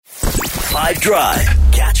5 Drive.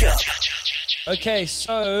 Catch up. Okay,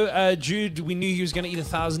 so Jude, we knew he was going to eat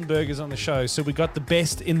 1,000 burgers on the show, so we got the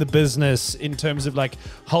best in the business in terms of like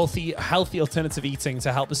healthy alternative eating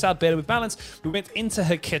to help us out better with balance. We went into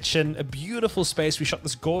her kitchen, a beautiful space. We shot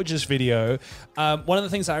this gorgeous video. One of the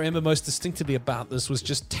things I remember most distinctively about this was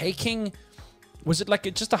just taking... Was it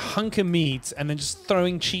like just a hunk of meat and then just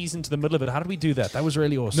throwing cheese into the middle of it? How did we do that? That was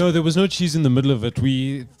really awesome. No, there was no cheese in the middle of it.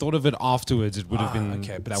 We thought of it afterwards. It would have been...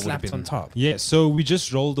 Okay, but that would have slapped been on top. Yeah, so we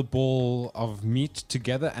just rolled a ball of meat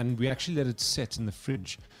together and we actually let it set in the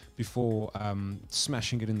fridge before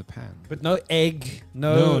smashing it in the pan. But no egg,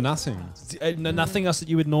 No, nothing. Nothing else that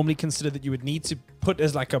you would normally consider that you would need to put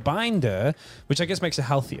as like a binder, which I guess makes it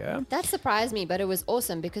healthier. That surprised me, but it was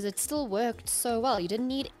awesome because it still worked so well. You didn't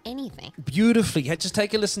need anything. Beautifully. Hey, just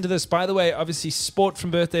take a listen to this. By the way, obviously, sport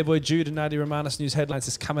from birthday boy Jude and Nadia Romanos News Headlines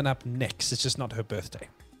is coming up next. It's just not her birthday.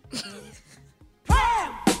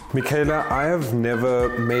 Michaela, I have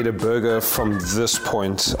never made a burger from this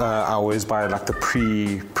point. I always buy like the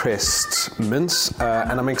pre-pressed mince,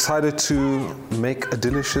 and I'm excited to make a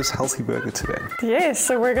delicious, healthy burger today. Yes,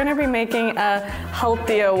 so we're going to be making a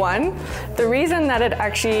healthier one. The reason that it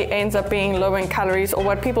actually ends up being low in calories, or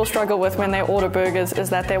what people struggle with when they order burgers, is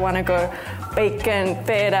that they want to go bacon,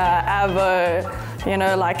 feta, avo,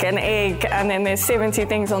 like an egg, and then there's 70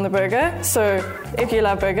 things on the burger. So if you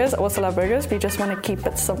love burgers, also love burgers, we just want to keep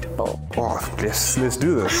it simple. Oh, yes, let's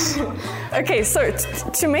do this. Okay, so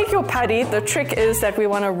to make your patty, the trick is that we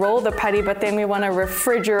want to roll the patty, but then we want to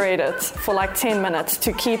refrigerate it for like 10 minutes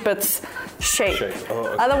to keep its shape. Oh,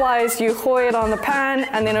 okay. Otherwise, you hoy it on the pan,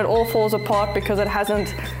 and then it all falls apart because it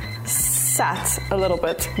hasn't sat a little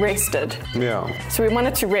bit, rested. Yeah. So we want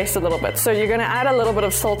it to rest a little bit. So you're going to add a little bit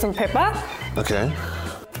of salt and pepper. Okay.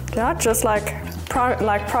 Yeah, just like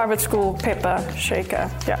private school pepper shaker.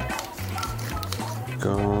 Yeah.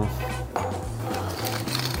 Go.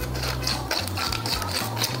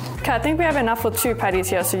 Okay, I think we have enough for 2 patties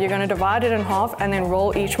here. So you're going to divide it in half and then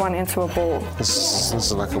roll each one into a ball. This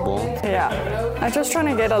is like a ball. Yeah. I'm just trying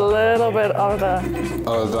to get a little bit of the...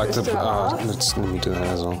 Oh, like the... let me do that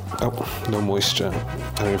as well. Oh, no moisture.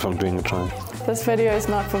 I don't know if I'm doing it right. This video is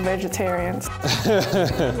not for vegetarians.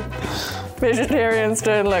 Vegetarians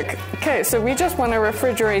don't look. Okay, so we just want to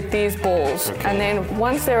refrigerate these balls. Okay. And then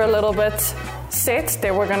once they're a little bit set,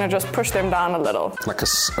 then we're going to just push them down a little. Like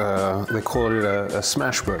they call it a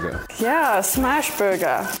smash burger. Yeah, a smash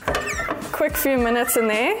burger. Quick few minutes in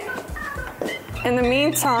there. In the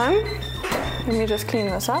meantime, let me just clean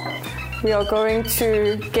this up. We are going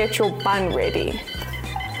to get your bun ready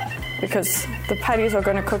because the patties are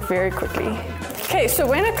going to cook very quickly. Okay, so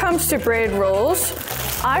when it comes to bread rolls,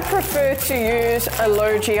 I prefer to use a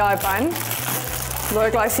low GI bun. Low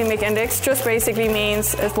glycemic index just basically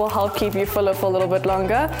means it will help keep you fuller for a little bit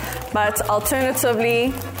longer. But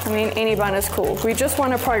alternatively, any bun is cool. We just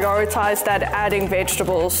want to prioritize that adding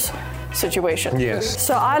vegetables situation. Yes.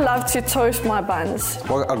 So I love to toast my buns.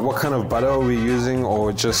 What kind of butter are we using,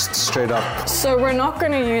 or just straight up? So we're not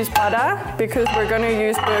going to use butter because we're going to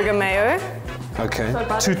use burger mayo. Okay.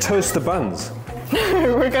 To toast the buns?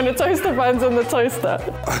 We're going to toast the buns in the toaster.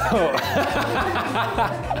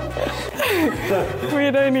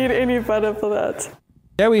 We don't need any butter for that.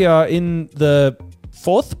 Yeah, we are in the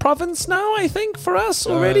 4th province now, I think, for us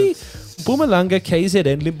already. Mpumalanga,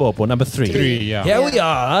 KZN, Limpopo, number 3. 3, yeah. Here we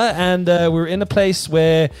are, and we're in a place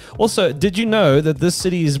where... Also, did you know that this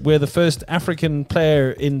city is where the first African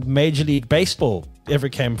player in Major League Baseball ever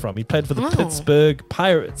came from? He played for the Pittsburgh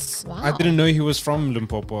Pirates. Wow. I didn't know he was from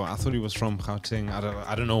Limpopo. I thought he was from Gauteng.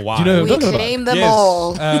 I don't know why. Do you know who I'm We talking about? claim them Yes.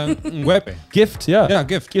 all. Ngwepe. Gift, yeah. Yeah,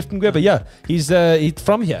 Gift. Gift Ngweba, yeah. He's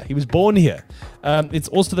from here. He was born here. It's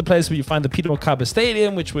also the place where you find the Peter Mokaba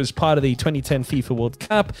Stadium, which was part of the 2010 FIFA World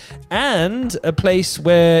Cup, and a place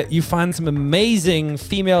where you find some amazing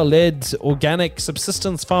female-led organic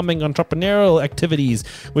subsistence farming entrepreneurial activities,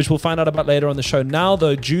 which we'll find out about later on the show. Now,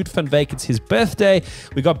 though, Jude van Wyk, it's his birthday.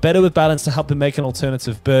 We got Better with Balance to help him make an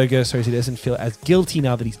alternative burger so he doesn't feel as guilty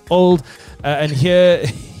now that he's old. And here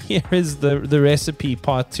is the recipe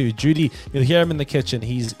part 2. Judy, you'll hear him in the kitchen.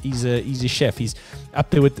 He's a chef. He's up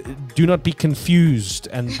there with Do Not Be Confused,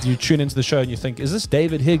 and you tune into the show and you think, is this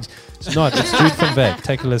David Higgs? It's not. It's Jude van Wyk.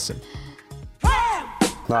 Take a listen.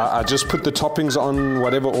 Now, I just put the toppings on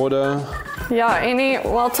whatever order. Yeah,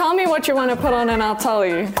 well, tell me what you want to put on and I'll tell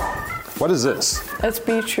you. What is this? It's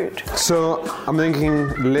beetroot. So I'm thinking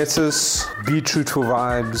lettuce, beetroot for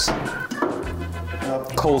vibes,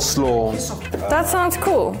 coleslaw. That sounds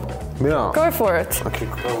cool. Yeah. Go for it. Okay,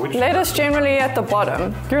 cool. Lettuce generally at the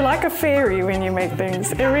bottom. You're like a fairy when you make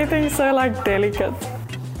things. Everything's so delicate.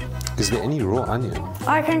 Is there any raw onion?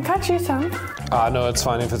 I can cut you some. No, it's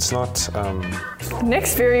fine if it's not.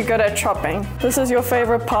 Nick's very good at chopping. This is your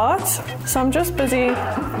favorite part. So I'm just busy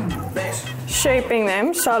shaping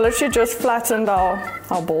them. So I literally just flattened our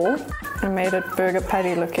ball and made it burger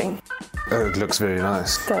patty looking. Oh, it looks very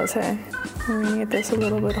nice. It does, hey? We need this a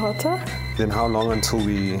little bit hotter. Then how long until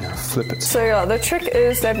we flip it? So yeah, the trick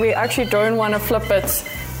is that we actually don't want to flip it.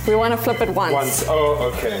 We want to flip it once.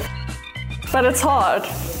 Oh, okay. But it's hard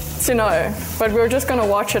to know. But we're just going to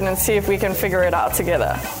watch it and see if we can figure it out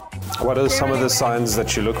together. What are some of the signs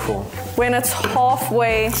that you look for? When it's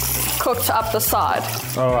halfway cooked up the side,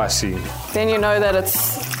 Oh, I see. then you know that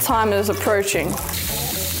time is approaching.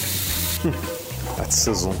 That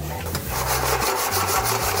sizzle.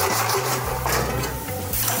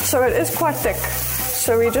 So it is quite thick.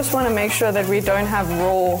 So we just want to make sure that we don't have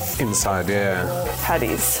raw Inside, yeah.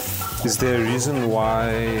 patties. Is there a reason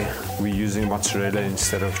why we're using mozzarella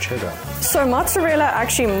instead of cheddar? So mozzarella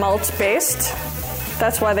actually melts best.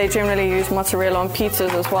 That's why they generally use mozzarella on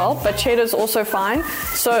pizzas as well. But cheddar's also fine.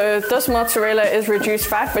 So this mozzarella is reduced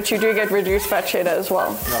fat, but you do get reduced fat cheddar as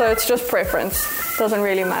well. So it's just preference. Doesn't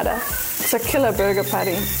really matter. It's a killer burger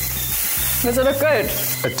patty. Does it look good?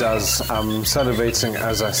 It does. I'm salivating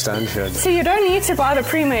as I stand here. See, you don't need to buy the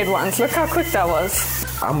pre-made ones. Look how quick that was.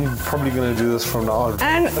 I'm probably going to do this from now on.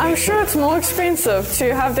 And I'm sure it's more expensive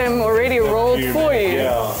to have them already rolled for you.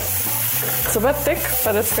 Yeah. It's a bit thick,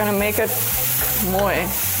 but it's going to make it mooi.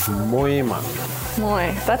 Mooi man.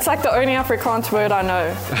 Mooi. That's like the only Afrikaans word I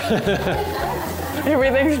know.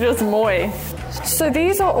 Everything's just mooi. So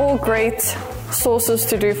these are all great sauces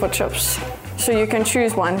to do for chips. So you can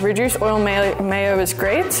choose one. Reduced oil mayo is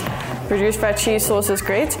great. Reduced fat cheese sauce is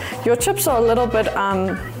great. Your chips are a little bit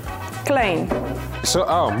plain. So,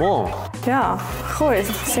 more. Yeah. Goeie,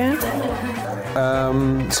 sien?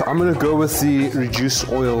 So I'm going to go with the reduced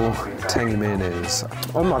oil tangy mayonnaise.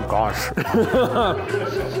 Oh my gosh.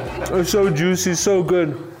 It's so juicy, so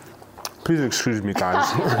good. Please excuse me,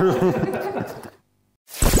 guys.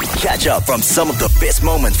 Catch up from some of the best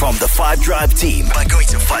moments from the 5 Drive team by going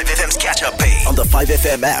to 5FM's catch-up page on the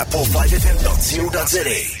 5FM app or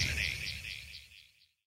 5FM.co.za.